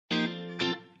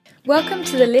Welcome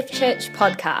to the Lift Church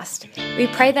podcast. We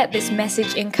pray that this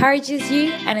message encourages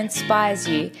you and inspires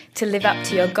you to live up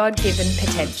to your God-given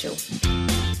potential.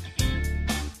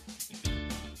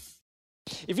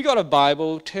 If you got a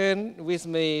Bible, turn with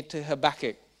me to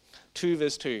Habakkuk 2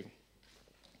 verse 2.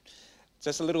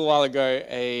 Just a little while ago,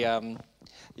 a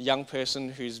young person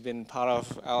who's been part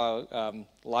of our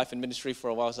life and ministry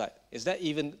for a while was like, is that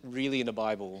even really in the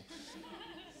Bible?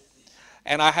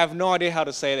 And I have no idea how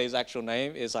to say his actual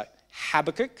name. It's like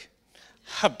Habakkuk.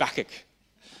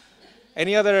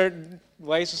 Any other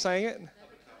ways of saying it?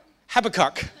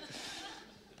 Habakkuk.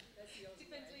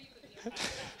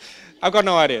 I've got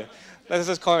no idea. Let's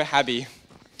just call him Habby.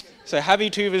 So Habby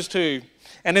 2 verse 2.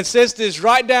 And it says this,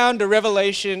 write down the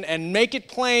revelation and make it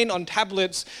plain on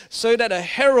tablets so that a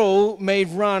herald may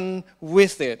run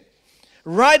with it.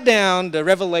 Write down the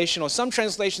revelation, or some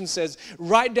translation says,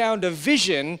 write down the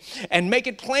vision and make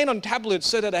it plain on tablets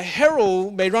so that a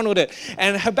herald may run with it.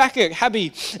 And Habakkuk, Habby,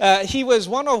 he was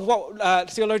one of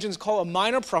what theologians call a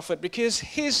minor prophet because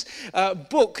his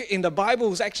book in the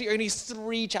Bible is actually only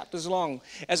 3 chapters long,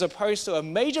 as opposed to a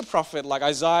major prophet like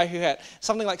Isaiah who had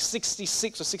something like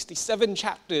 66 or 67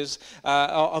 chapters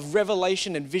of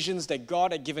revelation and visions that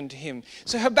God had given to him.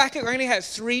 So Habakkuk only had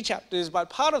 3 chapters, but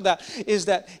part of that is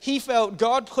that he felt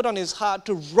God put on his heart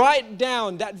to write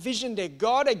down that vision that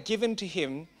God had given to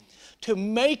him, to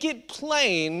make it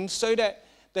plain so that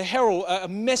the herald, a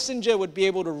messenger, would be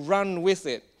able to run with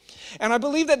it. And I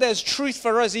believe that there's truth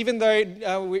for us, even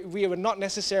though we are not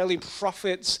necessarily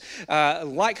prophets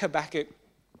like Habakkuk.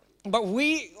 But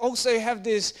we also have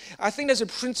this, I think there's a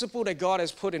principle that God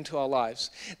has put into our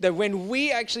lives, that when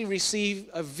we actually receive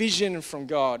a vision from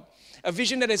God, a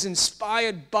vision that is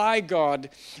inspired by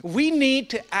God, we need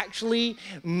to actually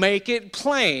make it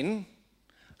plain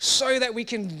so that we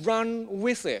can run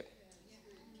with it.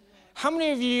 How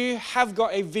many of you have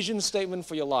got a vision statement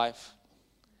for your life?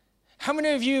 How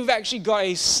many of you have actually got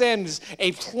a sense,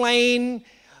 a plain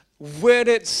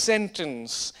worded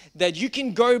sentence that you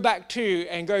can go back to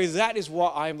and go, that is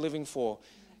what I'm living for?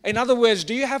 In other words,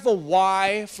 do you have a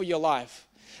why for your life?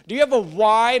 Do you have a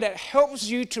why that helps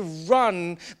you to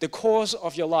run the course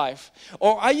of your life?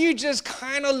 Or are you just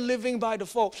kind of living by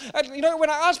default? You know, when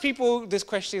I ask people this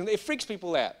question, it freaks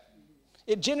people out.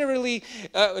 It generally,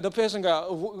 the person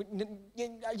goes,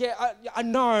 yeah, I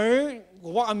know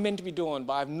what I'm meant to be doing,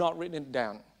 but I've not written it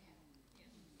down.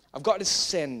 I've got this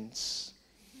sense.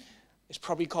 It's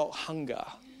probably called hunger.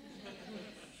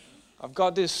 I've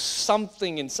got this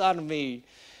something inside of me.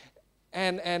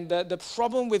 And the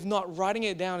problem with not writing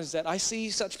it down is that I see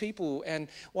such people, and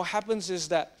what happens is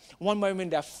that one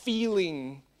moment they're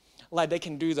feeling like they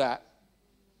can do that,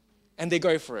 and they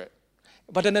go for it.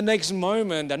 But then the next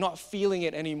moment, they're not feeling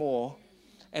it anymore,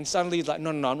 and suddenly it's like, no,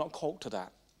 I'm not called to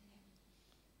that.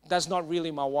 That's not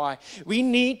really my why. We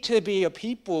need to be a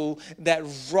people that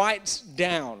writes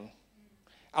down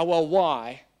our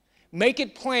why. Make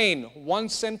it plain, 1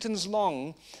 sentence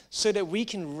long, so that we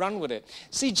can run with it.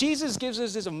 See, Jesus gives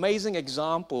us this amazing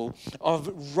example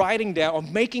of writing down,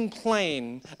 of making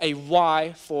plain a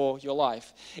why for your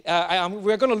life.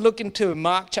 We're going to look into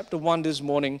Mark chapter 1 this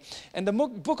morning. And the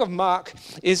book of Mark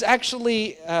is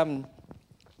actually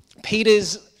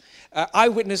Peter's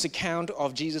eyewitness account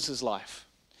of Jesus' life.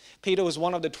 Peter was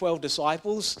one of the 12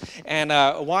 disciples, and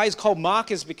why it's called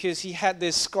Mark is because he had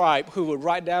this scribe who would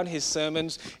write down his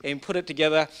sermons and put it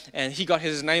together, and he got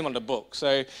his name on the book.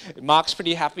 So Mark's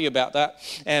pretty happy about that,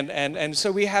 and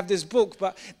so we have this book.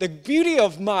 But the beauty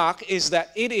of Mark is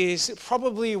that it is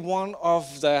probably one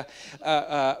of the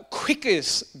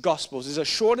quickest gospels. It's the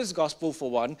shortest gospel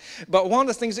for one, but one of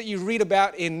the things that you read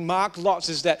about in Mark lots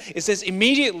is that it says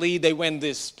immediately they went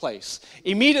this place,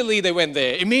 immediately they went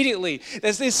there, immediately.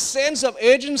 There's this sense of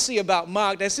urgency about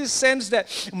Mark. There's this sense that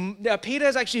Peter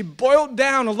has actually boiled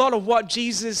down a lot of what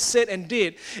Jesus said and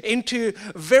did into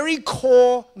very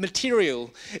core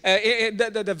material,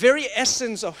 the very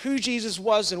essence of who Jesus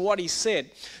was and what he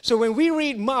said. So when we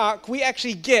read Mark, we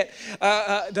actually get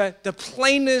the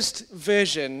plainest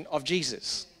version of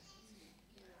Jesus.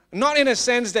 Not in a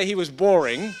sense that he was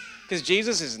boring, because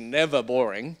Jesus is never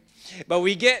boring, but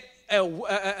we get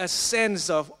a sense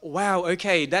of, wow,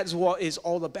 okay, that's what it's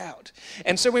all about.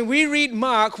 And so when we read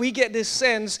Mark, we get this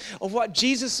sense of what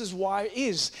Jesus' why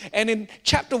is. And in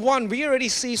chapter 1, we already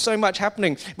see so much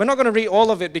happening. We're not going to read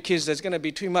all of it because there's going to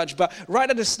be too much, but right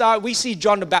at the start, we see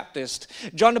John the Baptist.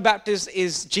 John the Baptist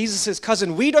is Jesus'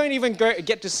 cousin. We don't even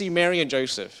get to see Mary and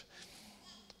Joseph.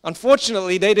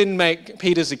 Unfortunately, they didn't make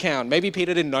Peter's account. Maybe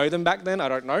Peter didn't know them back then, I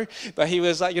don't know. But he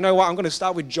was like, you know what, I'm going to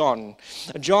start with John.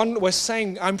 John was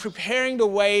saying, I'm preparing the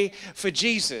way for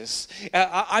Jesus.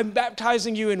 I'm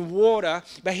baptizing you in water,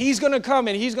 but he's going to come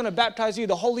and he's going to baptize you with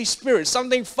the Holy Spirit,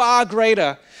 something far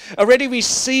greater. Already we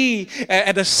see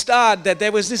at the start that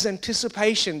there was this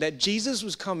anticipation that Jesus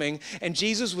was coming and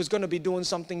Jesus was going to be doing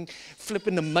something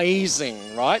flipping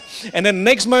amazing, right? And then the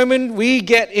next moment we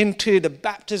get into the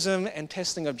baptism and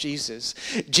testing of Jesus.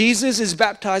 Jesus is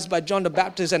baptized by John the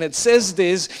Baptist, and it says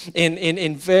this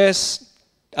in verse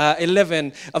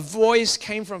 11, a voice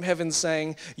came from heaven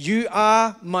saying, "You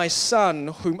are my son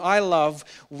whom I love,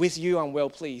 with you I'm well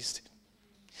pleased."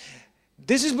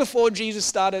 This is before Jesus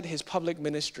started his public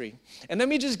ministry. And let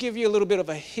me just give you a little bit of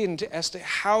a hint as to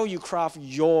how you craft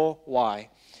your why.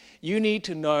 You need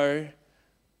to know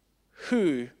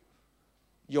who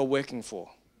you're working for.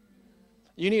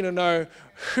 You need to know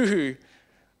who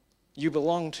you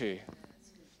belong to.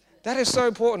 That is so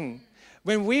important.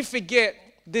 When we forget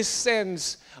this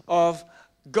sense of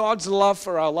God's love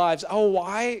for our lives, our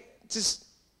why just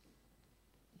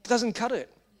doesn't cut it.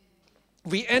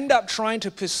 We end up trying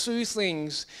to pursue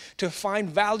things to find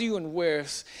value and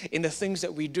worth in the things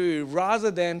that we do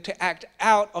rather than to act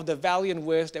out of the value and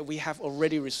worth that we have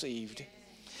already received.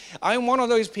 I'm one of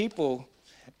those people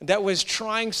that was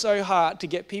trying so hard to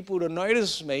get people to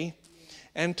notice me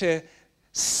and to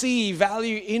see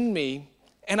value in me,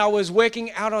 and I was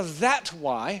working out of that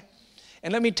why.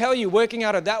 And let me tell you, working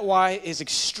out of that why is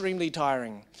extremely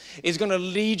tiring. It's going to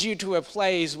lead you to a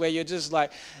place where you're just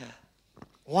like,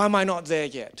 why am I not there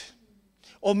yet?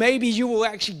 Or maybe you will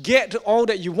actually get all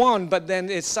that you want, but then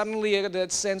it's suddenly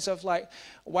that sense of like,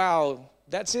 wow,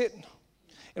 that's it.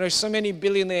 You know, so many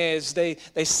billionaires, they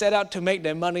set out to make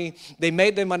their money. They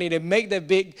made their money. They make their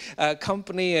big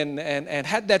company and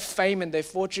had that fame and their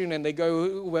fortune, and they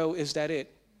go, well, is that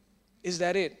it? Is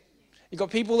that it? You got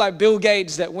people like Bill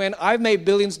Gates that when I've made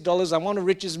billions of dollars, I'm one of the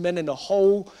richest men in the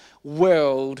whole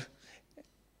world,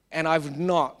 and I've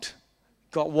not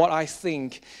got what I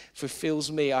think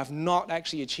fulfills me. I've not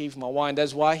actually achieved my why. And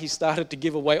that's why he started to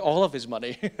give away all of his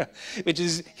money, which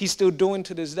is he's still doing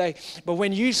to this day. But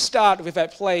when you start with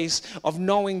that place of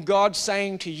knowing God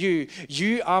saying to you,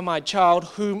 you are my child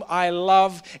whom I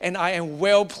love and I am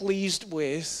well pleased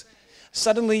with,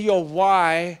 suddenly your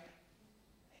why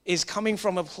is coming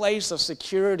from a place of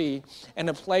security and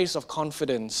a place of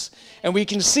confidence. And we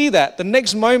can see that. The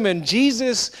next moment,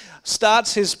 Jesus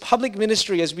starts his public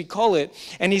ministry, as we call it,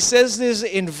 and he says this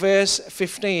in verse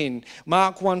 15,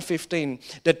 Mark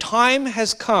 1:15. The time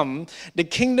has come, the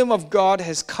kingdom of God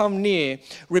has come near.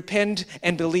 Repent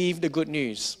and believe the good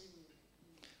news.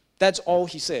 That's all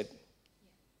he said.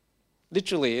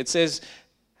 Literally, it says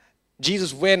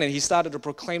Jesus went and he started to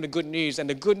proclaim the good news, and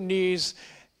the good news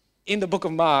in the book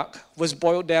of Mark was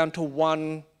boiled down to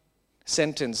one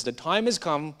sentence. The time has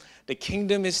come, the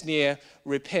kingdom is near,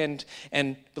 repent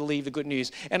and believe the good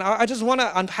news. And I just want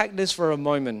to unpack this for a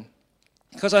moment,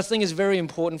 because I think it's very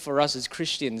important for us as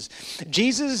Christians.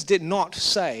 Jesus did not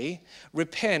say,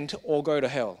 repent or go to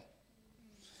hell.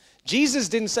 Jesus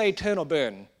didn't say, turn or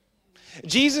burn.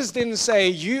 Jesus didn't say,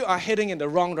 you are heading in the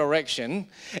wrong direction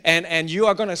and you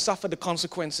are going to suffer the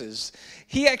consequences.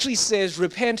 He actually says,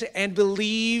 repent and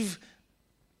believe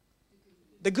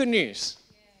the good news.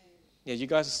 Yeah, you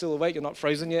guys are still awake? You're not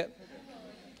frozen yet?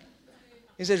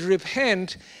 He says,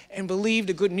 repent and believe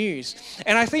the good news.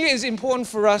 And I think it is important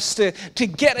for us to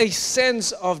get a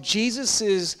sense of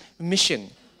Jesus' mission.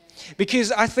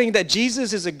 Because I think that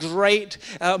Jesus is a great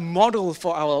model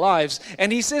for our lives.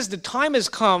 And he says the time has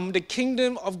come, the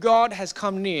kingdom of God has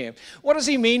come near. What does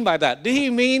he mean by that? Did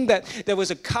he mean that there was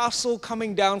a castle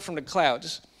coming down from the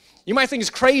clouds? You might think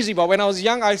it's crazy, but when I was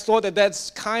young, I thought that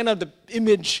that's kind of the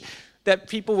image that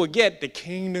people would get. The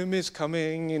kingdom is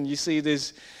coming, and you see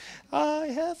this, I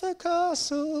have a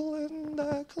castle in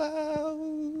the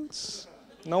clouds.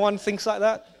 No one thinks like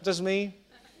that? Just me?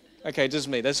 Okay, just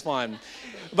me, that's fine.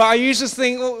 But I used to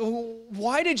think, well,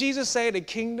 why did Jesus say the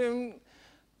kingdom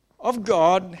of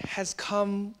God has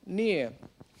come near?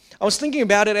 I was thinking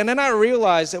about it, and then I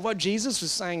realized that what Jesus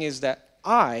was saying is that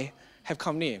I have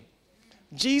come near.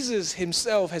 Jesus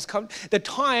himself has come. The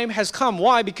time has come.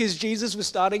 Why? Because Jesus was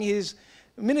starting his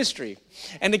ministry.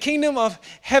 And the kingdom of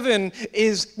heaven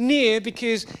is near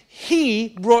because he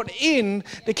brought in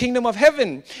the kingdom of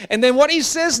heaven. And then what he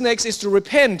says next is to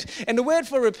repent. And the word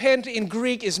for repent in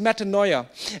Greek is metanoia.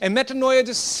 And metanoia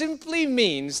just simply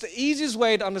means, the easiest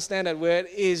way to understand that word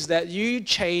is that you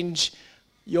change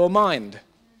your mind.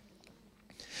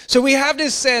 So we have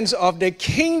this sense of the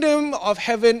kingdom of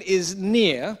heaven is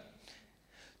near.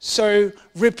 So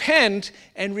repent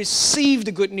and receive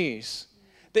the good news.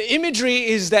 The imagery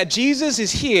is that Jesus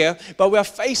is here, but we're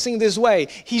facing this way.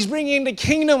 He's bringing the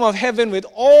kingdom of heaven with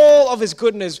all of his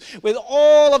goodness, with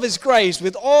all of his grace,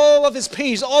 with all of his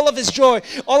peace, all of his joy,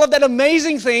 all of that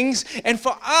amazing things. And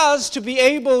for us to be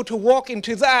able to walk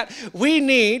into that, we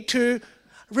need to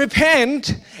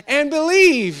repent and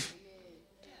believe.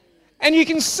 And you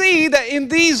can see that in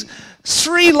these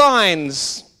 3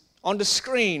 lines on the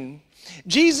screen,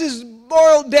 Jesus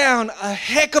boiled down a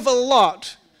heck of a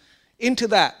lot into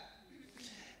that.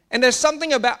 And there's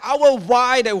something about our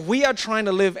why that we are trying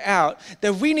to live out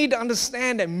that we need to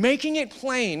understand that making it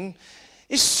plain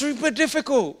is super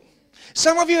difficult.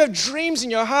 Some of you have dreams in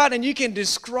your heart and you can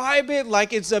describe it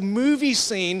like it's a movie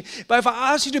scene, but if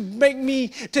I ask you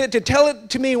to tell it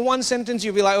to me in one sentence,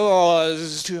 you'll be like, oh, this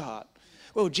is too hard.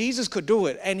 Well, Jesus could do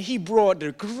it, and he brought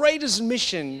the greatest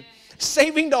mission,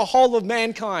 saving the whole of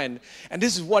mankind. And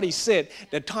this is what he said: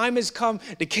 the time has come,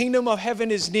 the kingdom of heaven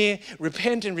is near,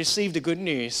 repent and receive the good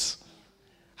news.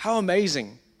 How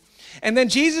amazing. And then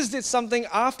Jesus did something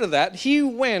after that. He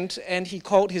went and he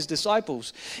called his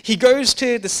disciples. He goes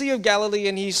to the Sea of Galilee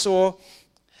and he saw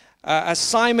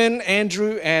Simon,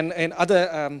 Andrew, and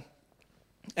other,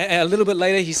 a little bit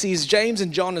later he sees James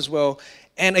and John as well.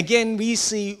 And again we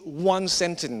see one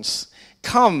sentence: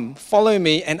 come, follow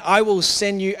me, and I will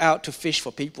send you out to fish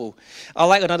for people. I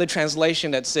like another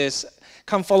translation that says,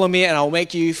 come follow me and I'll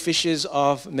make you fishers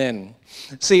of men.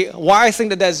 See, why I think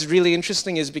that that's really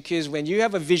interesting is because when you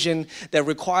have a vision that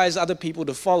requires other people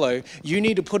to follow, you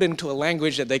need to put it into a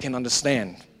language that they can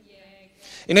understand.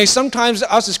 You know, sometimes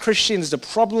us as Christians, the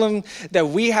problem that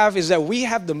we have is that we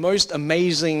have the most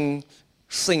amazing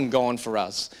thing going for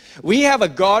us. We have a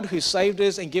God who saved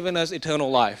us and given us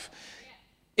eternal life.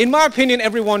 In my opinion,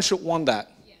 everyone should want that.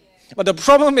 But the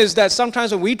problem is that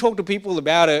sometimes when we talk to people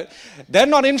about it, they're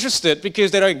not interested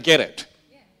because they don't get it.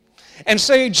 And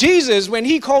so Jesus, when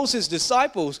he calls his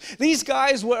disciples, these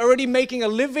guys were already making a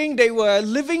living, they were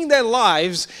living their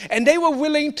lives, and they were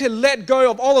willing to let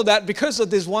go of all of that because of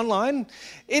this one line.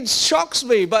 It shocks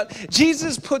me, but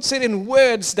Jesus puts it in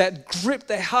words that grip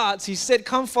their hearts. He said,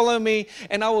 come follow me,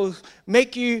 and I will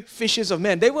make you fishers of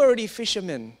men. They were already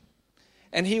fishermen.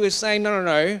 And he was saying,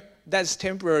 no, that's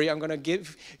temporary. I'm going to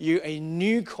give you a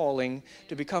new calling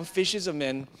to become fishers of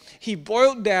men. He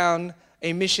boiled down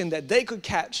a mission that they could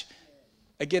catch,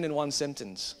 again, in one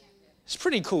sentence. It's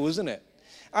pretty cool, isn't it?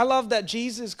 I love that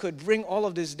Jesus could bring all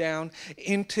of this down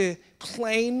into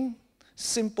plain,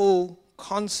 simple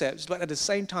concepts, but at the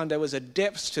same time, there was a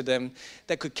depth to them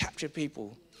that could capture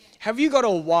people. Have you got a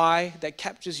why that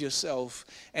captures yourself?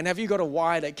 And have you got a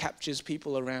why that captures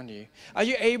people around you? Are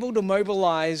you able to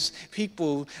mobilize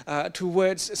people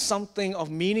towards something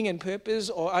of meaning and purpose?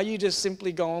 Or are you just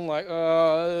simply going like,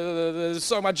 there's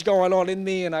so much going on in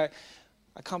me and I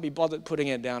can't be bothered putting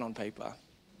it down on paper?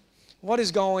 What is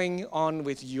going on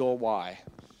with your why?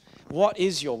 What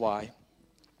is your why?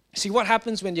 See, what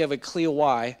happens when you have a clear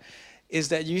why is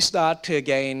that you start to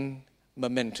gain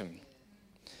momentum.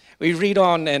 We read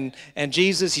on, and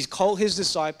Jesus, he's called his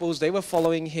disciples, they were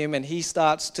following him, and he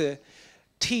starts to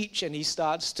teach, and he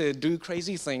starts to do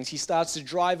crazy things. He starts to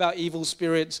drive out evil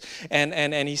spirits,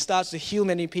 and he starts to heal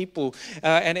many people.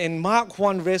 And in Mark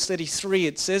 1, verse 33,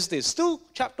 it says this, still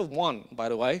chapter 1, by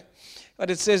the way,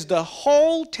 but it says, the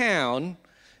whole town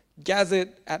gathered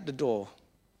at the door.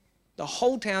 The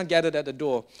whole town gathered at the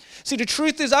door. See, the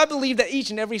truth is, I believe that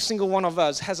each and every single one of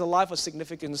us has a life of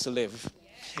significance to live.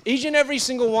 Each and every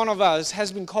single one of us has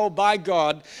been called by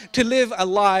God to live a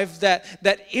life that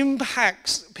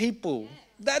impacts people.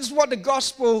 That's what the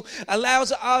gospel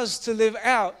allows us to live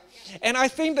out. And I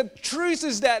think the truth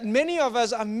is that many of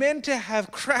us are meant to have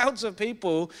crowds of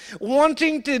people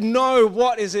wanting to know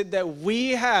what is it that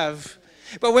we have.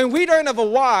 But when we don't have a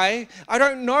why, I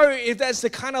don't know if that's the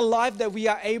kind of life that we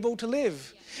are able to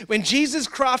live. When Jesus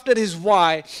crafted his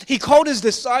why, he called his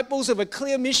disciples of a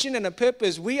clear mission and a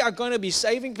purpose. We are going to be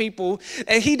saving people.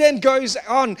 And he then goes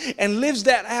on and lives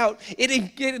that out.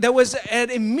 There was an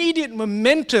immediate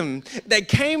momentum that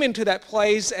came into that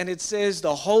place. And it says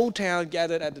the whole town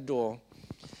gathered at the door.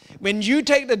 When you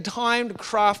take the time to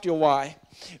craft your why,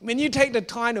 when you take the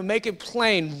time to make it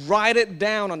plain, write it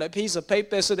down on a piece of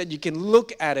paper so that you can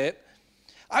look at it,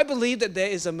 I believe that there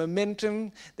is a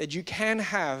momentum that you can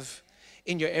have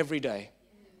in your everyday.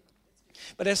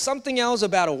 But there's something else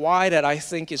about a why that I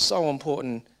think is so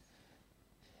important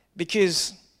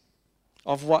because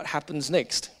of what happens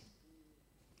next.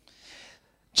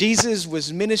 Jesus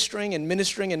was ministering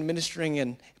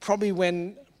and probably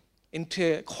went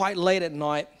into quite late at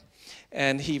night.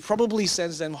 And he probably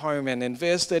sends them home. And in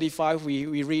verse 35,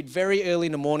 we read, very early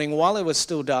in the morning, while it was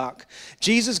still dark,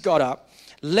 Jesus got up,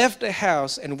 left the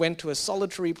house, and went to a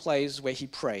solitary place where he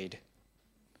prayed.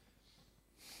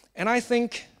 And I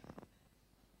think,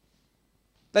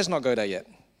 let's not go there yet.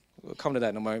 We'll come to that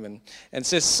in a moment. And it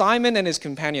says, Simon and his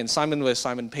companions, Simon was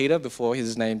Simon Peter before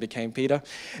his name became Peter.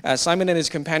 Simon and his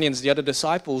companions, the other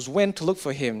disciples, went to look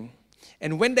for him.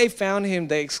 And when they found him,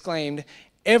 they exclaimed,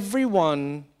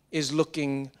 everyone is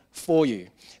looking for you.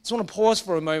 I just want to pause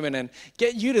for a moment and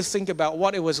get you to think about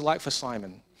what it was like for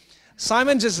Simon.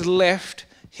 Simon just left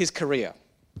his career.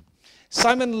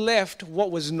 Simon left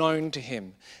what was known to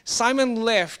him. Simon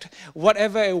left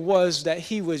whatever it was that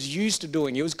he was used to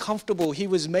doing. He was comfortable. He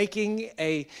was making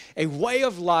a way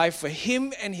of life for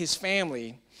him and his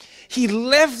family. He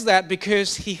left that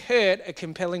because he heard a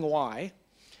compelling why.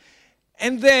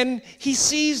 And then he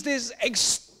sees this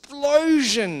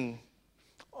explosion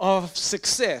of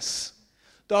success.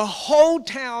 The whole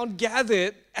town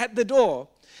gathered at the door.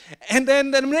 And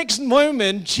then the next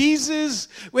moment, Jesus,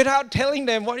 without telling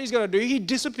them what he's going to do, he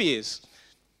disappears.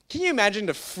 Can you imagine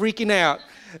the freaking out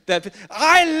that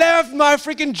I left my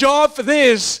freaking job for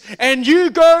this and you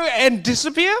go and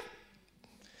disappear?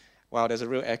 Wow, there's a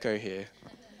real echo here.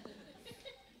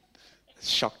 It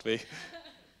shocked me.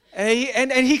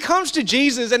 And he comes to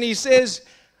Jesus and he says,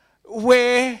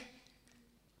 why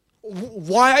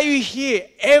are you here?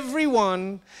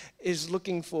 Everyone is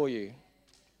looking for you.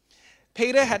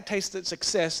 Peter had tasted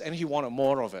success and he wanted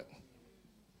more of it.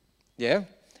 Yeah?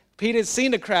 Peter's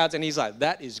seen the crowds and he's like,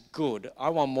 that is good. I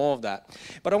want more of that.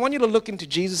 But I want you to look into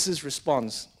Jesus'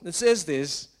 response. It says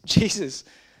this, Jesus,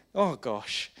 oh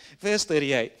gosh, verse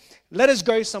 38, let us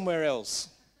go somewhere else.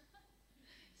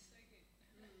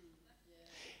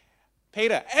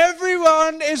 Peter,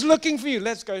 everyone is looking for you.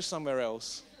 Let's go somewhere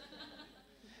else.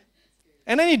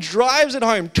 And then he drives it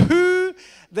home to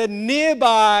the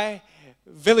nearby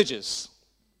villages.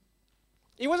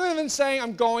 He wasn't even saying,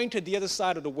 I'm going to the other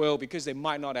side of the world because they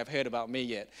might not have heard about me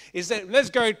yet. He said, let's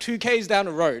go 2 k's down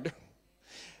the road.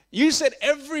 You said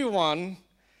everyone,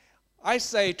 I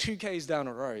say 2 k's down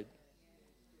the road.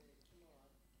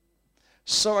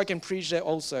 So I can preach there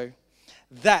also.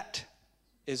 That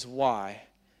is why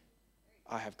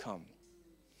I have come.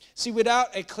 See,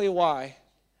 without a clear why,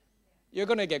 you're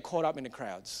going to get caught up in the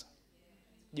crowds.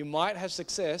 You might have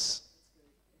success,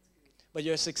 but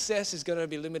your success is going to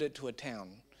be limited to a town.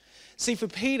 See, for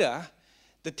Peter,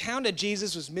 the town that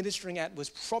Jesus was ministering at was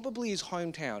probably his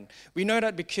hometown. We know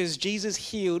that because Jesus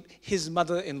healed his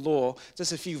mother-in-law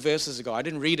just a few verses ago. I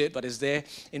didn't read it, but it's there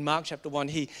in Mark chapter 1.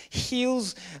 He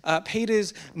heals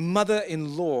Peter's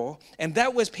mother-in-law, and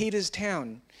that was Peter's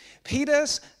town.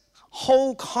 Peter's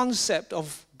whole concept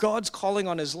of God's calling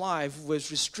on his life was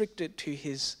restricted to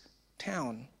his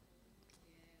town.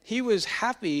 He was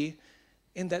happy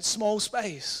in that small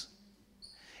space.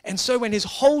 And so when his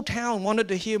whole town wanted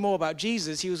to hear more about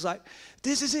Jesus, he was like,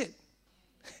 this is it.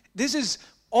 This is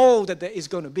all that there is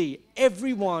going to be.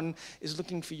 Everyone is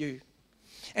looking for you.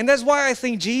 And that's why I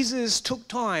think Jesus took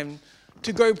time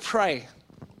to go pray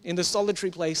in the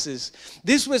solitary places.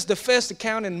 This was the first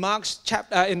account in Mark's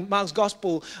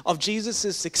gospel of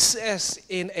Jesus' success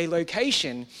in a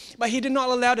location. But he did not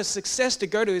allow the success to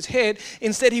go to his head.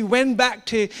 Instead, he went back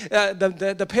to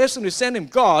the person who sent him,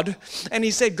 God, and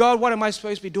he said, God, what am I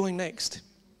supposed to be doing next?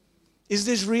 Is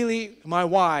this really my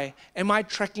why? Am I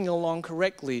tracking along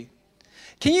correctly?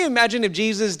 Can you imagine if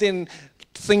Jesus didn't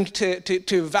think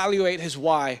to evaluate his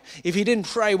why? If he didn't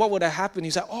pray, what would have happened?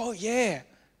 He's like, oh yeah,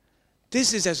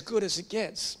 this is as good as it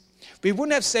gets. We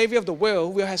wouldn't have Savior of the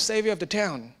world, we'll have Savior of the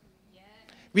town. Yeah.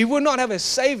 We would not have a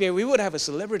Savior, we would have a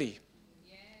celebrity.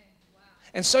 Yeah. Wow.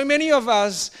 And so many of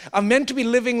us are meant to be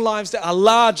living lives that are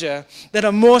larger, that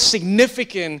are more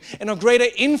significant and of greater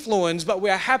influence, but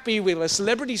we're happy with a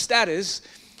celebrity status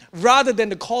rather than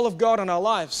the call of God on our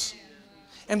lives.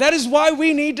 And that is why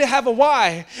we need to have a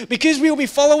why, because we will be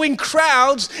following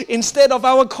crowds instead of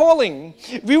our calling.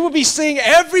 We will be seeing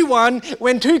everyone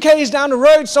when 2 k's down the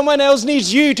road, someone else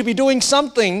needs you to be doing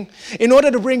something in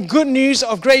order to bring good news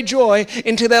of great joy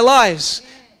into their lives.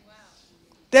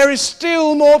 There is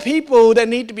still more people that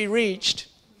need to be reached.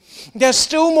 There's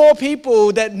still more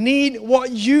people that need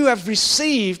what you have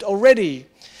received already.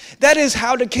 That is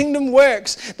how the kingdom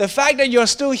works. The fact that you're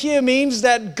still here means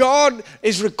that God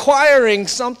is requiring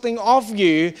something of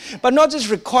you, but not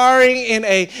just requiring in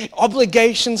an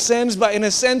obligation sense, but in a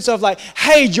sense of like,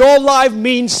 hey, your life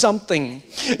means something.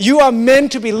 You are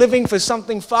meant to be living for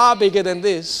something far bigger than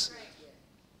this.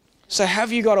 So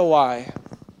have you got a why?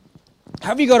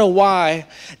 Have you got a why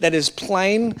that is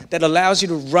plain, that allows you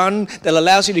to run, that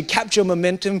allows you to capture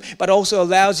momentum, but also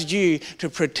allows you to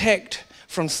protect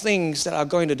from things that are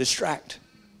going to distract?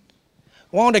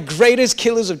 One of the greatest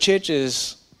killers of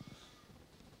churches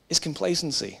is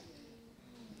complacency.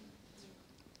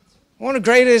 One of the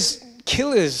greatest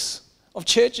killers of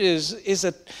churches is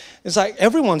that it's like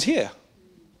everyone's here.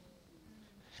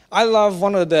 I love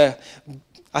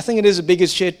I think it is the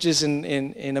biggest churches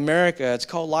in America. It's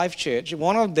called Life Church.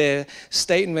 One of their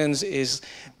statements is,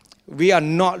 we are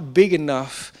not big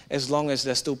enough as long as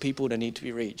there's still people that need to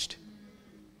be reached.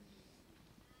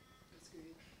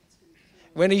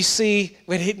 When you see,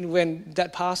 when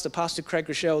that Pastor Craig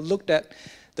Rochelle, looked at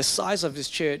the size of his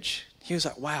church, he was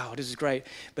like, wow, this is great.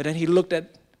 But then he looked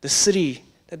at the city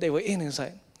that they were in and was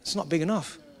like, it's not big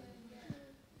enough.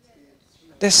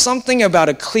 There's something about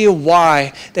a clear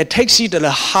why that takes you to the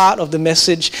heart of the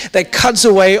message, that cuts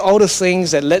away all the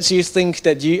things that lets you think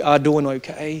that you are doing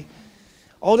okay.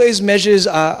 All those measures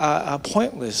are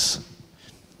pointless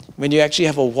when you actually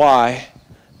have a why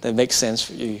that makes sense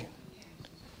for you.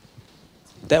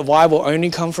 That why will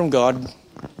only come from God.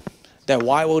 That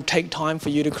why will take time for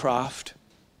you to craft.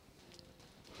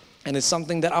 And it's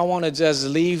something that I want to just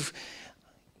leave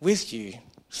with you,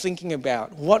 thinking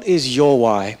about what is your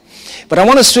why. But I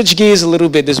want to switch gears a little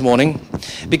bit this morning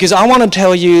because I want to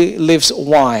tell you Liv's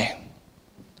why.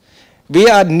 We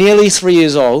are nearly 3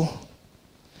 years old.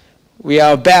 We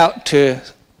are about to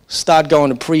start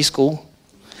going to preschool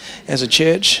as a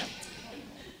church.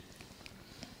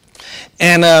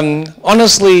 And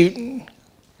honestly,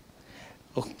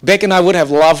 Beck and I would have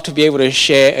loved to be able to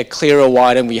share a clearer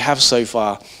why than we have so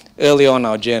far early on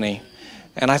our journey.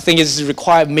 And I think it's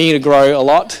required me to grow a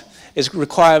lot. It's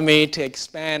required me to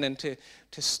expand and to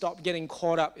stop getting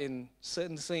caught up in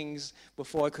certain things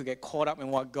before I could get caught up in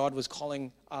what God was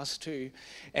calling us to.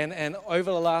 And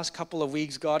over the last couple of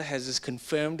weeks, God has just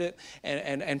confirmed it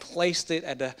and placed it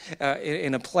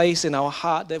in a place in our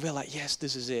heart that we're like, yes,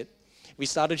 this is it. We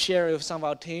started sharing with some of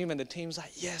our team, and the team's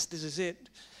like, yes, this is it.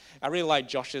 I really like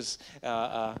Josh's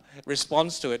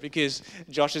response to it because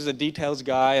Josh is a details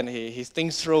guy and he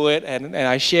thinks through it, and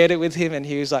I shared it with him and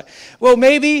he was like, well,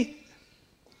 maybe.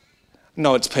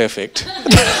 No, it's perfect.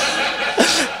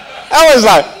 I was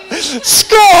like,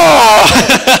 score!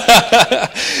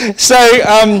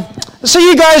 So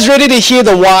you guys ready to hear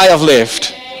the why of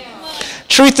Lift?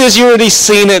 Truth is, you already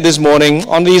seen it this morning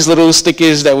on these little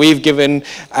stickers that we've given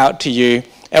out to you.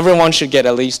 Everyone should get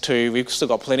at least 2. We've still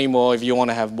got plenty more if you want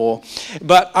to have more.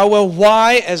 But our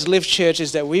why as Lift Church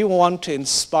is that we want to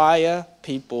inspire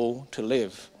people to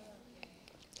live.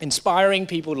 Inspiring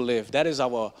people to live. That is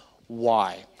our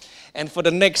why. And for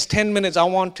the next 10 minutes, I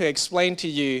want to explain to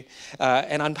you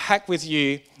and unpack with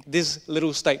you this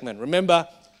little statement. Remember,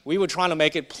 we were trying to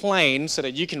make it plain so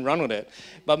that you can run with it.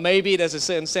 But maybe there's a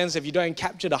certain sense if you don't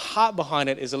capture the heart behind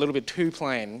it, it's a little bit too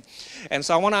plain. And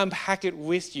so I want to unpack it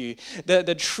with you.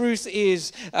 The truth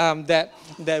is that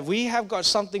we have got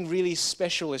something really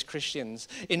special as Christians.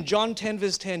 In John 10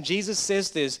 verse 10, Jesus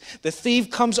says this, the thief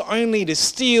comes only to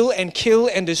steal and kill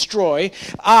and destroy.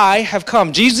 I have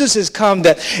come. Jesus has come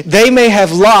that they may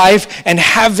have life and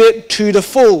have it to the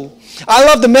full. I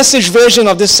love the Message version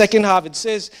of this second half. It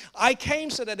says, I came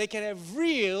so that they can have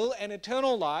real and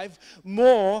eternal life,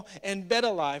 more and better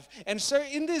life. And so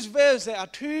in this verse, there are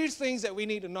 2 things that we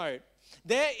need to note.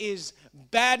 There is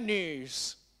bad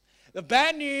news. The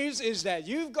bad news is that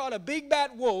you've got a big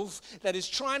bad wolf that is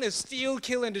trying to steal,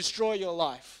 kill, and destroy your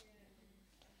life.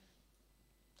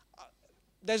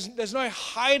 There's no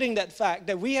hiding that fact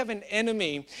that we have an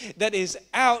enemy that is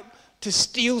out to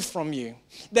steal from you,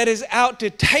 that is out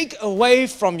to take away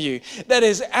from you, that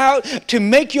is out to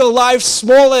make your life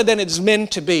smaller than it's meant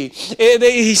to be.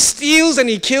 He steals and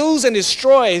he kills and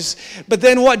destroys. But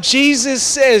then what Jesus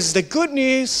says, the good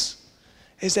news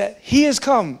is that he has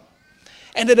come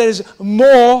and that there is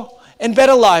more and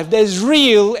better life. There's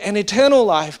real and eternal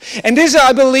life. And this,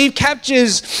 I believe,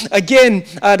 captures, again,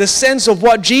 the sense of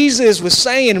what Jesus was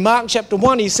saying in Mark chapter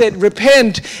 1. He said,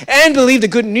 repent and believe the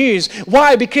good news.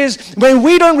 Why? Because when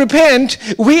we don't repent,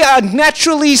 we are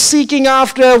naturally seeking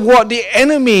after what the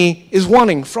enemy is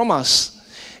wanting from us.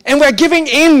 And we're giving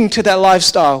in to that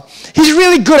lifestyle. He's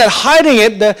really good at hiding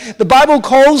it. The Bible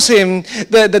calls him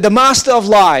the master of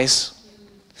lies.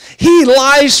 He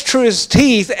lies through his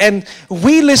teeth, and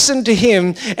we listen to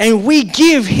him, and we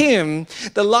give him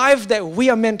the life that we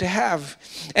are meant to have.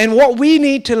 And what we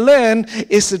need to learn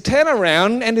is to turn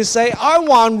around and to say, I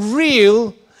want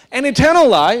real and eternal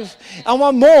life. I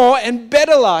want more and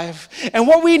better life. And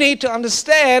what we need to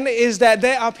understand is that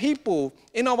there are people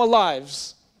in our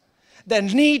lives that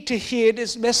need to hear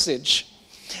this message.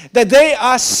 that they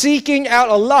are seeking out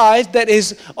a life that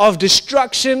is of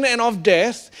destruction and of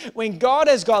death, when God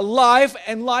has got life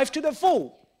and life to the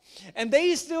full. And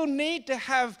they still need to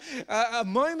have a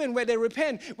moment where they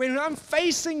repent. When I'm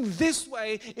facing this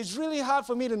way, it's really hard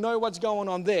for me to know what's going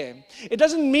on there. It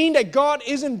doesn't mean that God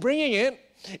isn't bringing it.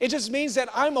 It just means that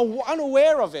I'm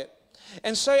unaware of it.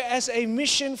 And so as a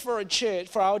mission for a church,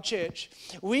 for our church,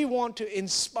 we want to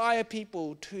inspire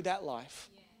people to that life.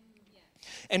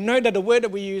 And know that the word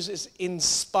that we use is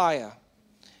inspire.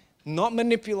 Not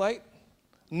manipulate,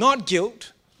 not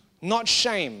guilt, not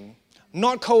shame,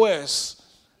 not coerce,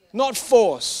 not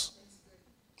force.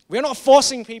 We're not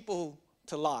forcing people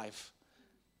to live.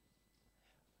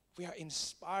 We are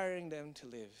inspiring them to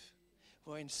live.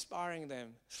 We're inspiring them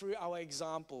through our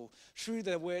example, through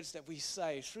the words that we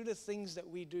say, through the things that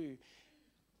we do.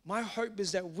 My hope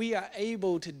is that we are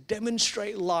able to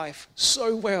demonstrate life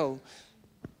so well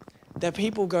that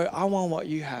people go, I want what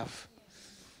you have.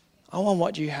 I want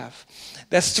what you have.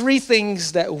 There's 3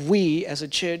 things that we as a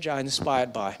church are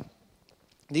inspired by.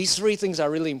 These 3 things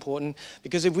are really important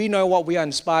because if we know what we are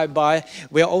inspired by,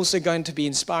 we're also going to be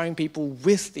inspiring people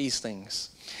with these things.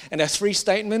 And there's 3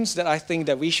 statements that I think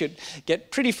that we should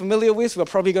get pretty familiar with. We're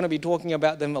probably going to be talking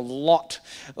about them a lot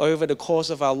over the course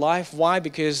of our life. Why?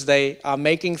 Because they are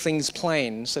making things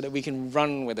plain so that we can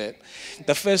run with it.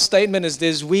 The first statement is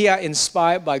this: we are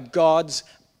inspired by God's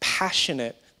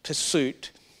passionate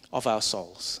pursuit of our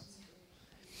souls.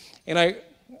 You know,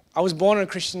 I was born in a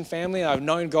Christian family and I've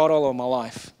known God all of my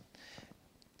life.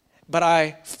 But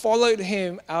I followed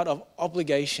Him out of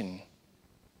obligation.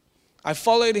 I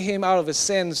followed Him out of a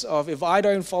sense of, if I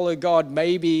don't follow God,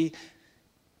 maybe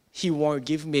He won't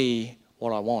give me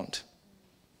what I want.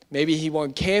 Maybe He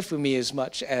won't care for me as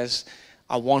much as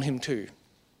I want Him to.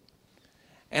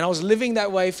 And I was living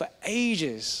that way for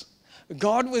ages.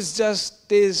 God was just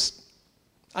this,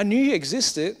 I knew He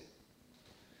existed.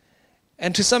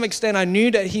 And to some extent, I knew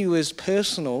that He was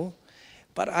personal,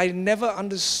 but I never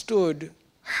understood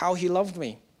how He loved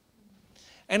me.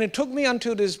 And it took me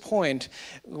until this point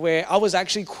where I was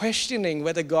actually questioning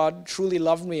whether God truly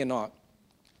loved me or not,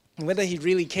 and whether He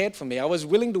really cared for me. I was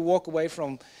willing to walk away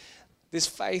from this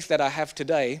faith that I have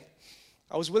today.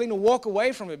 I was willing to walk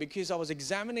away from it because I was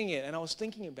examining it and I was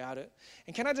thinking about it.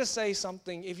 And can I just say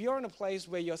something? If you're in a place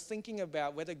where you're thinking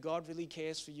about whether God really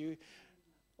cares for you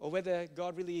or whether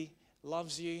God really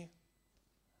loves you,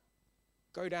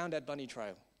 go down that bunny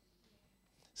trail.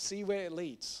 See where it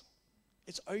leads.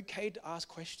 It's okay to ask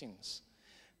questions.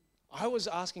 I was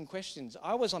asking questions.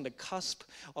 I was on the cusp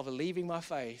of leaving my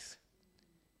faith.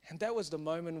 And that was the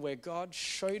moment where God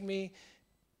showed me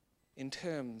in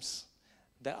terms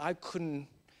that I couldn't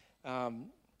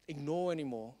ignore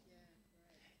anymore.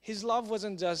 His love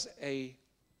wasn't just a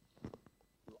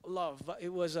love, but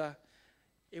it was a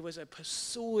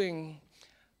pursuing,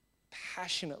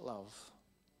 passionate love.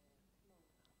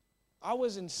 I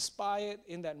was inspired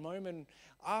in that moment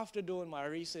after doing my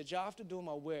research, after doing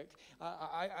my work.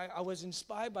 I was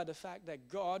inspired by the fact that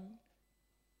God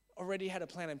already had a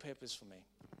plan and purpose for me.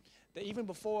 That even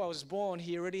before I was born,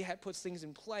 He already had put things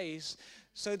in place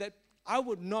so that I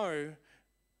would know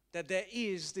that there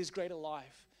is this greater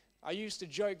life. I used to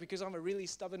joke, because I'm a really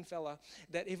stubborn fella,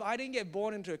 that if I didn't get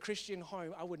born into a Christian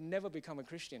home, I would never become a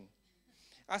Christian.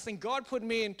 I think God put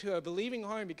me into a believing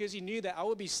home because He knew that I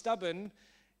would be stubborn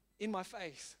in my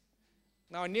faith.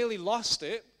 Now, I nearly lost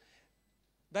it,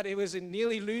 but it was in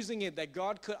nearly losing it that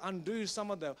God could undo some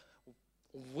of the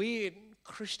weird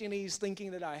Christianese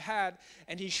thinking that I had,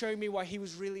 and He showed me what He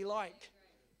was really like.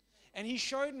 And He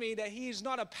showed me that He is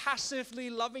not a passively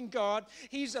loving God.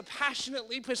 He's a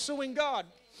passionately pursuing God.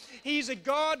 He's a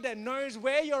God that knows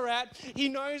where you're at. He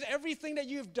knows everything that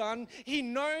you've done. He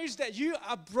knows that you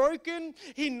are broken.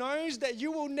 He knows that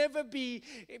you will never be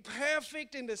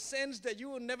perfect in the sense that you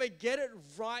will never get it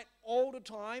right all the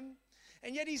time.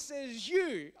 And yet He says,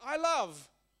 you, I love.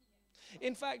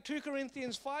 In fact, 2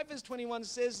 Corinthians 5 verse 21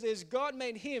 says this: God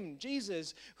made Him,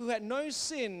 Jesus, who had no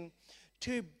sin,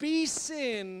 to be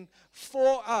sin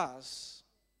for us.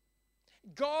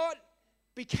 God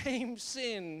became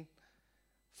sin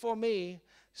for me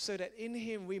so that in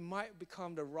Him we might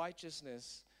become the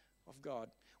righteousness of God.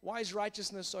 Why is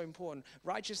righteousness so important?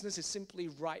 Righteousness is simply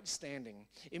right standing.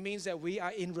 It means that we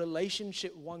are in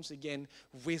relationship once again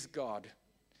with God.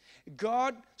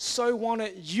 God so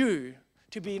wanted you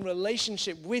to be in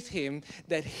relationship with Him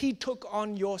that He took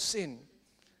on your sin.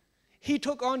 He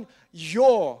took on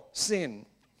your sin.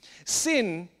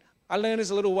 Sin, I learned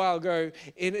this a little while ago,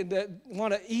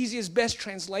 one of the easiest, best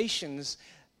translations,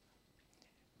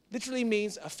 literally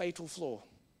means a fatal flaw.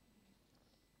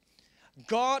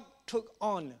 God took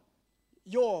on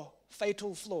your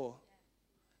fatal flaw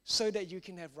so that you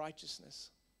can have righteousness,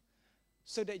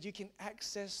 so that you can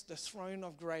access the throne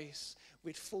of grace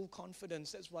with full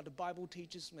confidence. That's what the Bible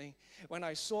teaches me. When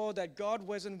I saw that God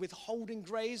wasn't withholding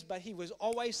grace, but he was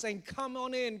always saying, come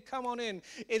on in, come on in.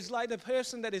 It's like the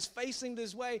person that is facing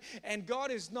this way, and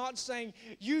God is not saying,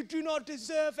 you do not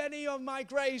deserve any of my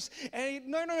grace. And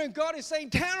no, God is saying,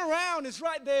 turn around, it's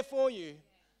right there for you.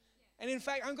 And in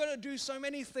fact, I'm going to do so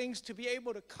many things to be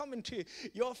able to come into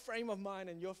your frame of mind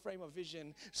and your frame of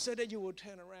vision so that you will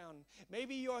turn around.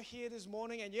 Maybe you're here this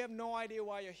morning and you have no idea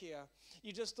why you're here.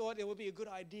 You just thought it would be a good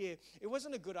idea. It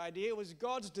wasn't a good idea. It was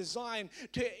God's design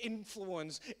to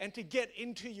influence and to get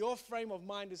into your frame of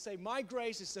mind to say, my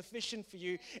grace is sufficient for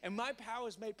you and my power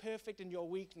is made perfect in your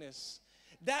weakness.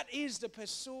 That is the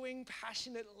pursuing,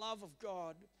 passionate love of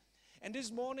God. And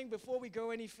this morning, before we go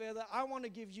any further, I want to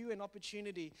give you an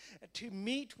opportunity to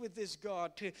meet with this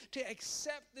God, to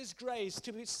accept this grace,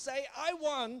 to say, I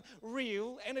want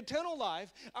real and eternal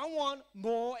life. I want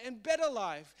more and better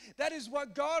life. That is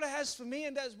what God has for me,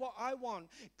 and that is what I want.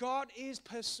 God is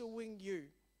pursuing you.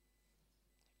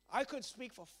 I could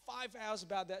speak for 5 hours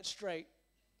about that straight.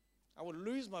 I would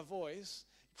lose my voice.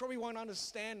 You probably won't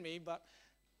understand me, but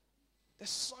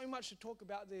there's so much to talk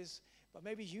about this. But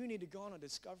maybe you need to go on a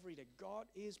discovery that God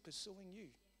is pursuing you.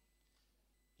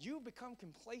 You become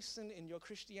complacent in your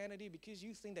Christianity because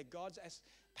you think that God's as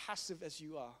passive as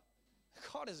you are.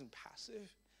 God isn't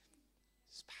passive.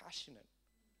 He's passionate.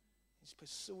 He's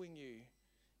pursuing you.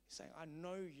 He's saying, I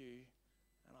know you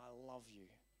and I love you.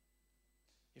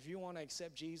 If you want to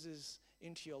accept Jesus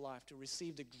into your life, to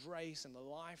receive the grace and the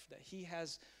life that he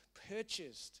has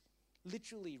purchased,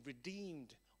 literally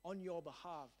redeemed on your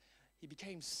behalf, he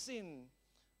became sin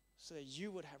so that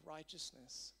you would have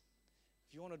righteousness.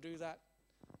 If you want to do that,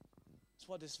 that's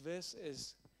what this verse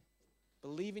is.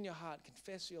 Believe in your heart,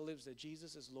 confess with your lips that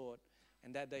Jesus is Lord,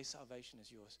 and that day salvation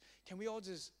is yours. Can we all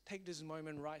just take this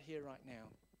moment right here, right now?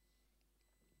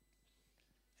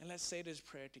 And let's say this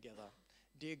prayer together.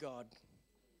 Dear God,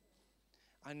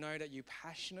 I know that you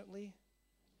passionately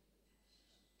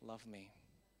love me,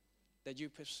 that you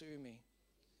pursue me,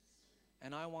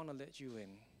 and I want to let you in.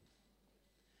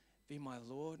 Be my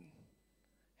Lord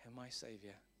and my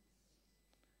Savior.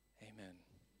 Amen.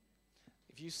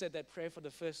 If you said that prayer for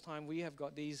the first time, we have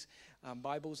got these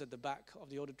Bibles at the back of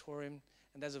the auditorium,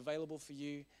 and that's available for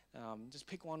you. Just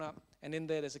pick one up, and in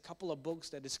there, there's a couple of books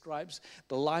that describes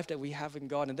the life that we have in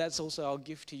God, and that's also our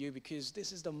gift to you because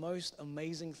this is the most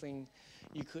amazing thing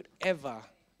you could ever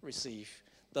receive,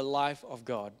 the life of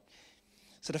God.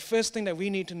 So the first thing that we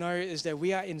need to know is that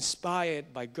we are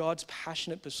inspired by God's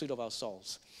passionate pursuit of our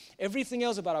souls. Everything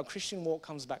else about our Christian walk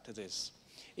comes back to this.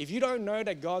 If you don't know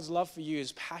that God's love for you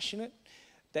is passionate,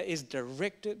 that is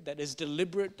directed, that is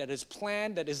deliberate, that is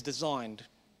planned, that is designed,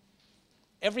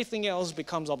 everything else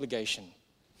becomes obligation.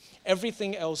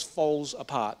 Everything else falls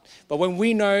apart. But when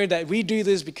we know that we do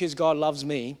this because God loves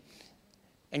me,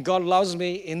 and God loves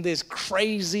me in this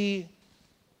crazy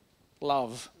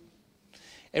love,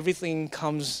 everything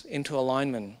comes into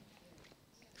alignment.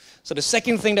 So the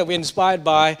second thing that we're inspired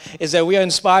by is that we are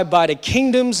inspired by the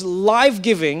kingdom's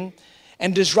life-giving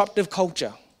and disruptive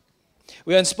culture.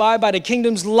 We are inspired by the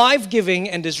kingdom's life-giving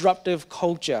and disruptive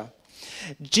culture.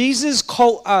 Jesus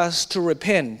called us to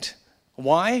repent.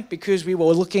 Why? Because we were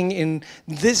looking in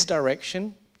this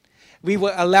direction. We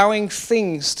were allowing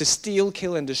things to steal,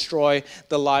 kill, and destroy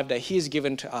the life that he has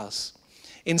given to us.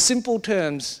 In simple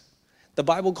terms, the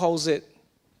Bible calls it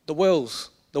the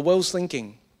world's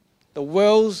thinking, the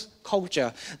world's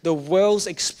culture, the world's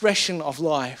expression of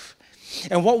life.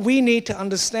 And what we need to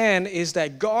understand is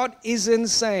that God isn't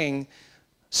saying,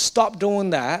 stop doing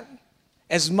that,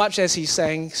 as much as he's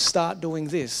saying, start doing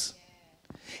this.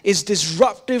 It's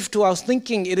disruptive to our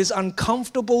thinking. It is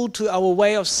uncomfortable to our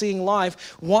way of seeing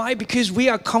life. Why? Because we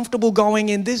are comfortable going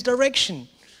in this direction.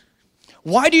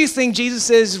 Why do you think Jesus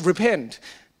says repent?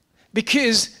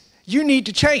 Because you need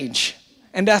to change.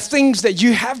 And there are things that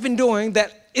you have been doing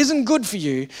that isn't good for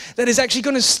you, that is actually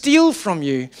going to steal from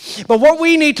you. But what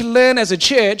we need to learn as a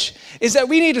church is that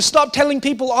we need to stop telling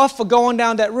people off for going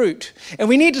down that route. And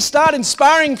we need to start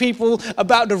inspiring people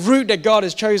about the route that God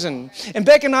has chosen. And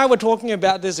Beck and I were talking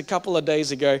about this a couple of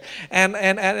days ago. And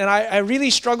I really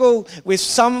struggle with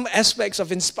some aspects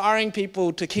of inspiring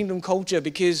people to kingdom culture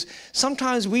because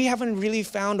sometimes we haven't really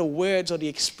found the words or the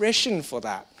expression for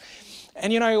that.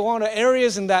 And one of the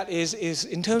areas in that is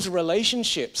in terms of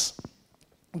relationships.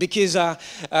 Because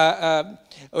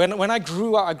when I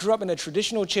grew up in a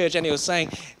traditional church, and it was saying,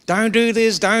 don't do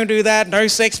this, don't do that, no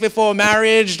sex before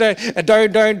marriage,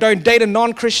 don't date a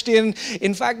non-Christian.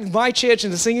 In fact, my church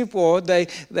in Singapore,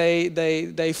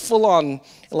 they full on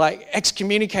like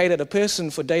excommunicated a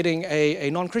person for dating a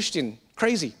non-Christian.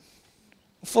 Crazy.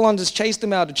 Full on just chased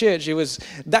them out of church. It was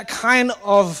that kind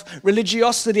of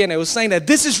religiosity, and it was saying that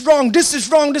this is wrong, this is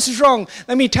wrong, this is wrong.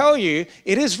 Let me tell you,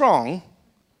 it is wrong.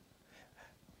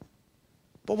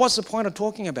 But what's the point of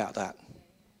talking about that?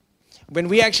 When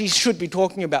we actually should be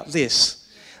talking about this,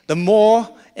 the more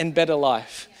and better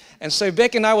life. And so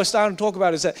Beck and I were starting to talk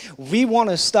about is that we want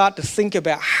to start to think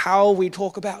about how we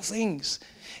talk about things.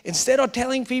 Instead of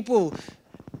telling people,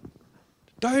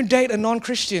 don't date a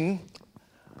non-Christian,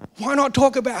 why not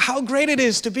talk about how great it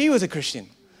is to be with a Christian?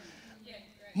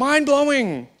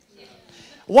 Mind-blowing.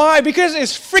 Why? Because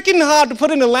it's freaking hard to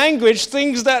put into language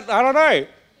things that, I don't know.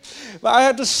 But I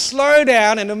had to slow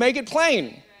down and to make it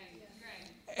plain.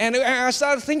 And I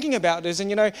started thinking about this.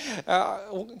 And,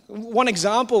 one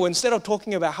example, instead of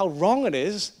talking about how wrong it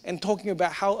is and talking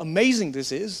about how amazing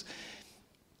this is,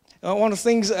 one of the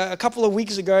things, a couple of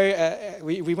weeks ago,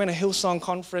 we went to Hillsong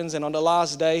Conference, and on the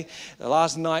last day, the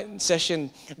last night session,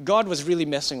 God was really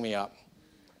messing me up.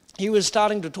 He was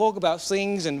starting to talk about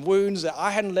things and wounds that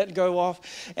I hadn't let go of,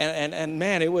 and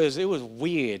man, it was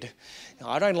weird.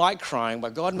 I don't like crying,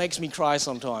 but God makes me cry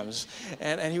sometimes.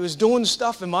 And he was doing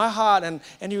stuff in my heart, and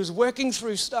he was working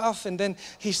through stuff, and then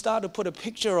he started to put a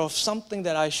picture of something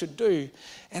that I should do,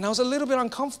 and I was a little bit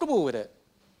uncomfortable with it.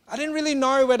 I didn't really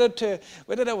know whether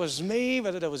that was me,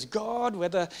 whether that was God,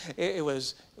 whether it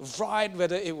was right,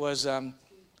 whether it was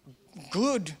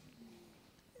good.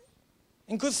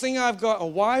 And good thing I've got a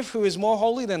wife who is more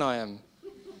holy than I am.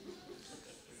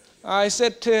 I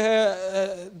said to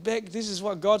her, Beck, this is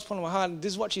what God's put in my heart, and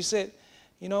this is what she said.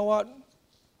 You know what?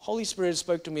 Holy Spirit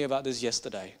spoke to me about this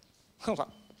yesterday. I was like,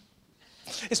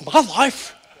 it's my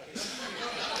life.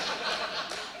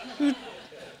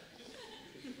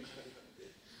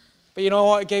 But you know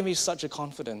what? It gave me such a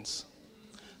confidence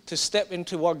to step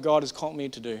into what God has called me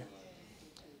to do.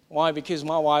 Why? Because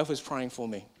my wife was praying for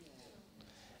me.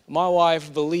 My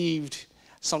wife believed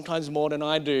sometimes more than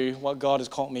I do what God has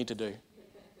called me to do.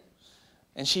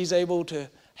 And she's able to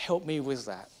help me with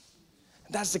that.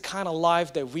 That's the kind of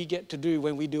life that we get to do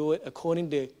when we do it according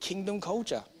to kingdom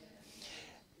culture.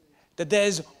 That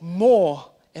there's more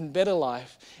and better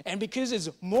life. And because it's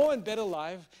more and better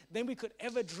life than we could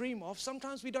ever dream of,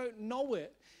 sometimes we don't know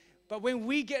it. But when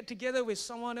we get together with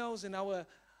someone else in our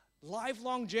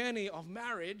lifelong journey of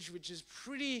marriage, which is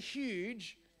pretty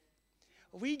huge,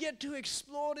 we get to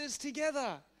explore this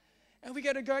together. And we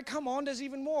get to go, come on, there's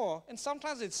even more. And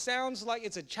sometimes it sounds like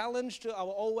it's a challenge to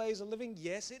our old ways of living.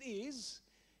 Yes, it is.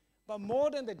 But more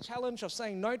than the challenge of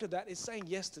saying no to that is saying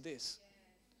yes to this.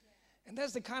 And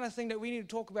that's the kind of thing that we need to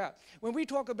talk about. When we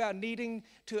talk about needing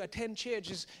to attend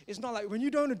church, it's not like when you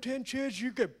don't attend church,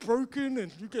 you get broken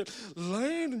and you get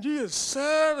lame and you get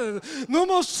sad and no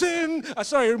more sin.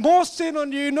 More sin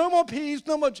on you, no more peace,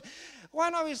 no more. Why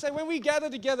not we say when we gather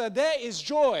together, there is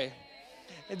joy,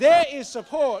 there is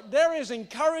support, there is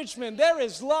encouragement, there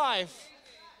is life.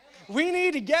 We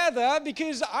need to gather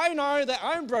because I know that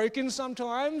I'm broken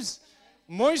sometimes.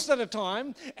 Most of the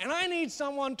time, and I need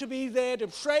someone to be there to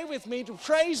pray with me, to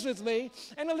praise with me,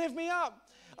 and to lift me up.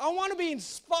 I want to be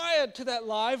inspired to that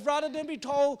life rather than be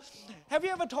told, have you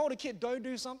ever told a kid, don't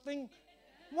do something?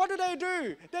 What do?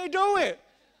 They do it.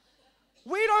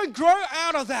 We don't grow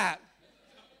out of that.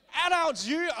 Adults,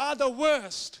 you are the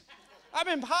worst. I've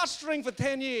been pastoring for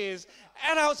 10 years.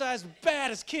 Adults are as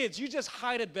bad as kids. You just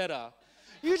hide it better.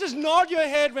 You just nod your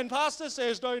head when pastor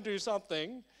says don't do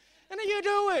something, and then you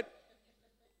do it.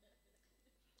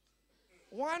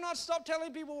 Why not stop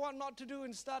telling people what not to do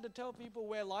and start to tell people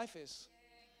where life is?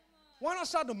 Why not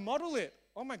start to model it?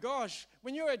 Oh my gosh,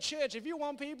 when you're at church, if you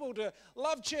want people to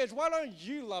love church, why don't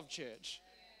you love church?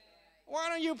 Why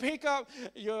don't you pick up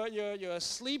your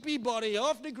sleepy body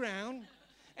off the ground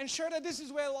and show that this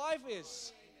is where life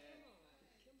is?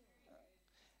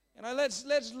 And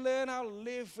let's learn how to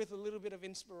live with a little bit of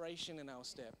inspiration in our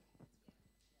step.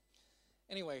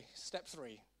 Anyway, step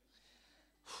 3.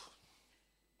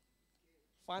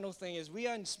 Final thing is we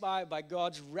are inspired by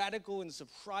God's radical and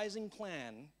surprising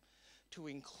plan to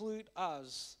include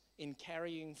us in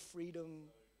carrying freedom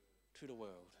to the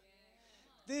world.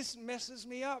 This messes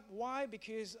me up. Why?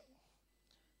 Because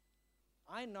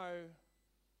I know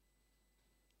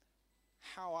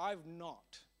how I've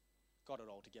not got it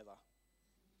all together.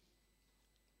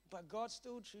 But God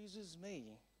still chooses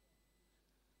me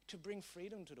to bring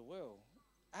freedom to the world.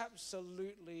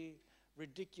 Absolutely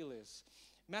ridiculous.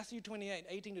 Matthew 28,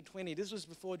 18 to 20, this was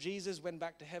before Jesus went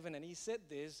back to heaven, and he said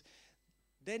this.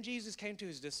 Then Jesus came to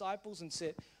his disciples and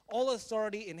said, all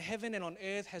authority in heaven and on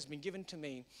earth has been given to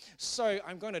me. So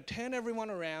I'm going to turn everyone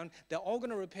around. They're all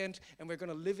going to repent, and we're going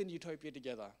to live in utopia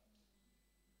together.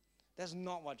 That's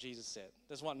not what Jesus said.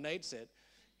 That's what Nate said.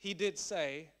 He did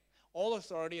say, all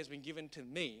authority has been given to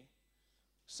me,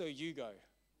 so you go.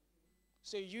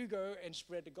 So you go and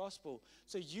spread the gospel.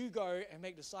 So you go and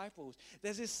make disciples.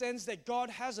 There's this sense that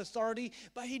God has authority,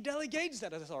 but he delegates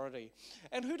that authority.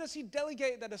 And who does he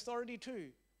delegate that authority to?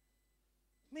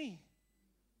 Me.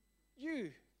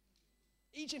 You.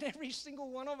 Each and every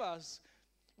single one of us.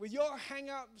 With your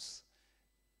hang-ups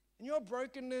and your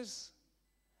brokenness,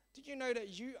 did you know that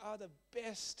you are the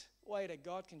best way that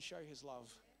God can show his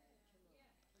love?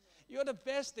 You're the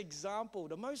best example,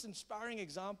 the most inspiring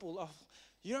example of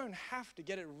you don't have to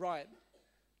get it right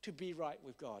to be right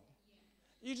with God.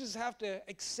 You just have to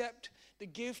accept the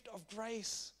gift of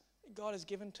grace that God has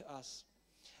given to us.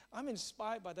 I'm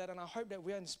inspired by that, and I hope that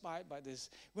we're inspired by this.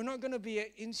 We're not going to be an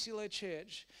insular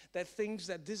church that thinks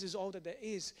that this is all that there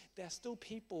is. There are still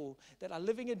people that are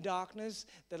living in darkness,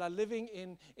 that are living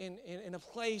in a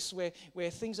place where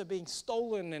things are being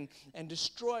stolen and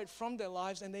destroyed from their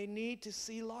lives, and they need to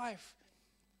see life.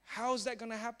 How is that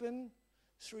going to happen?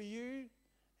 Through you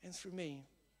and through me.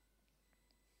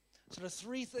 So the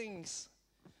three things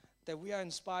that we are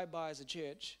inspired by as a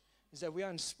church is that we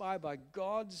are inspired by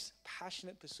God's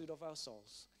passionate pursuit of our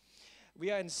souls.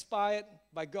 We are inspired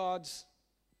by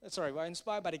we're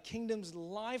inspired by the kingdom's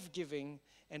life-giving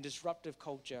and disruptive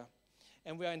culture.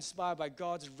 And we are inspired by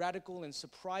God's radical and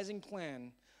surprising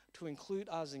plan to include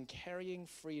us in carrying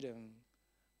freedom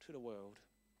to the world.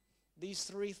 These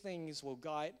three things will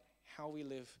guide how we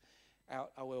live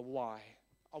out our why.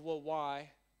 Our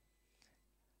why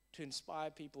to inspire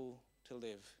people to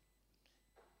live.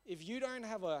 If you don't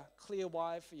have a clear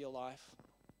why for your life,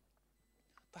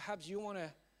 perhaps you want to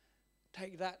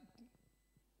take that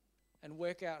and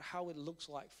work out how it looks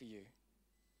like for you.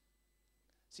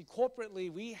 See,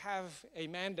 corporately, we have a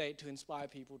mandate to inspire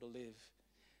people to live.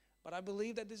 But I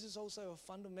believe that this is also a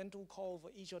fundamental call for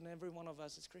each and every one of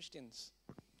us as Christians.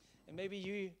 And maybe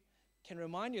you can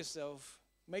remind yourself,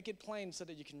 make it plain so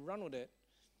that you can run with it.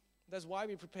 That's why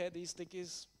we prepared these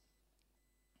stickers.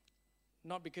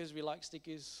 Not because we like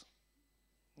stickers,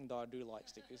 though I do like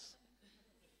stickers.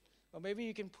 Or maybe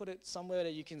you can put it somewhere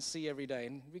that you can see every day.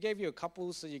 And we gave you a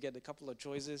couple, so you get a couple of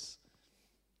choices.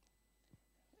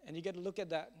 And you get to look at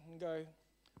that and go,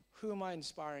 who am I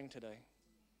inspiring today?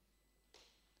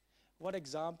 What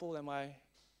example am I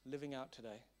living out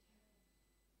today?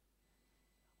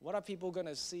 What are people going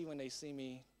to see when they see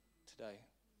me today?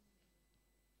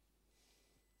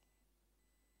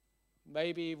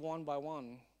 Maybe one by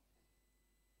one,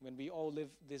 when we all live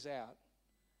this out,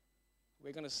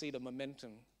 we're going to see the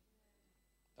momentum.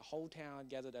 The whole town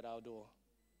gathered at our door.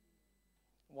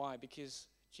 Why? Because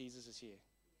Jesus is here.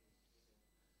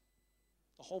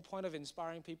 The whole point of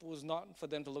inspiring people is not for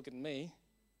them to look at me,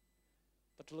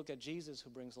 but to look at Jesus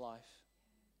who brings life.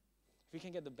 If we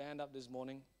can get the band up this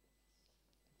morning,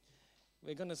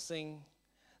 we're going to sing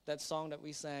that song that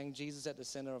we sang, Jesus at the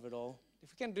Center of It All.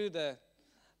 If we can do the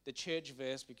church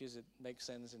verse, because it makes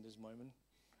sense in this moment.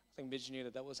 I think Mitch knew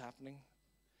that was happening.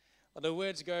 But the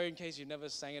words go, in case you've never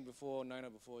sang it before or known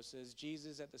it before, it says,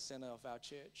 Jesus at the center of our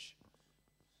church.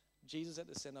 Jesus at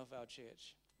the center of our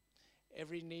church.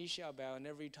 Every knee shall bow and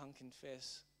every tongue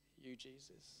confess you,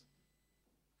 Jesus.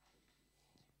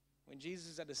 When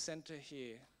Jesus is at the center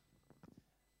here,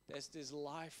 there's this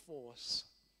life force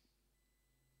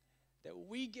that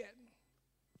we get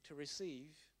to receive,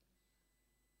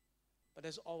 but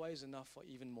there's always enough for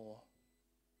even more.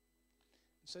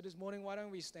 So this morning, why don't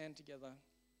we stand together?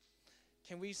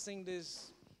 Can we sing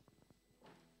this?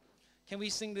 Can we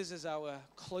sing this as our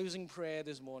closing prayer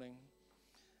this morning?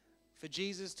 For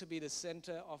Jesus to be the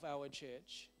center of our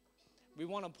church. We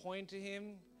want to point to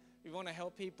him. We want to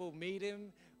help people meet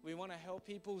him. We want to help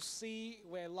people see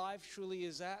where life truly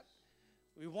is at.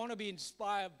 We want to be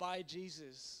inspired by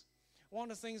Jesus. One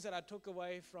of the things that I took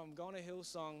away from Gone to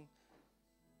Hillsong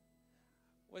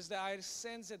was that I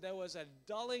sensed that there was a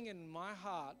dulling in my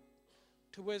heart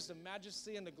towards the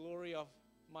majesty and the glory of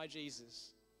my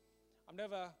Jesus. I've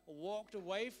never walked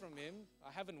away from him.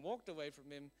 I haven't walked away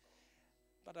from him,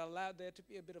 but I allowed there to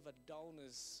be a bit of a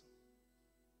dullness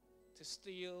to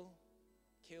steal,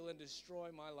 kill, and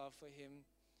destroy my love for him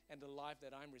and the life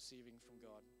that I'm receiving from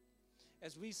God.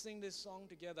 As we sing this song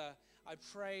together, I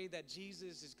pray that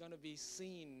Jesus is going to be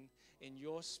seen in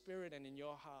your spirit and in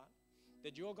your heart.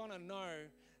 That you're going to know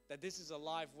that this is a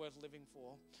life worth living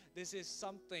for. This is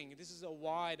something, this is a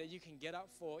why that you can get up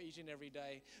for each and every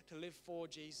day to live for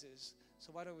Jesus.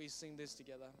 So why don't we sing this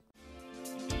together?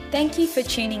 Thank you for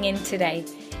tuning in today.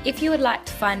 If you would like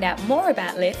to find out more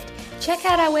about Lift, check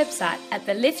out our website at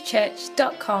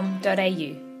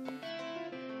theliftchurch.com.au.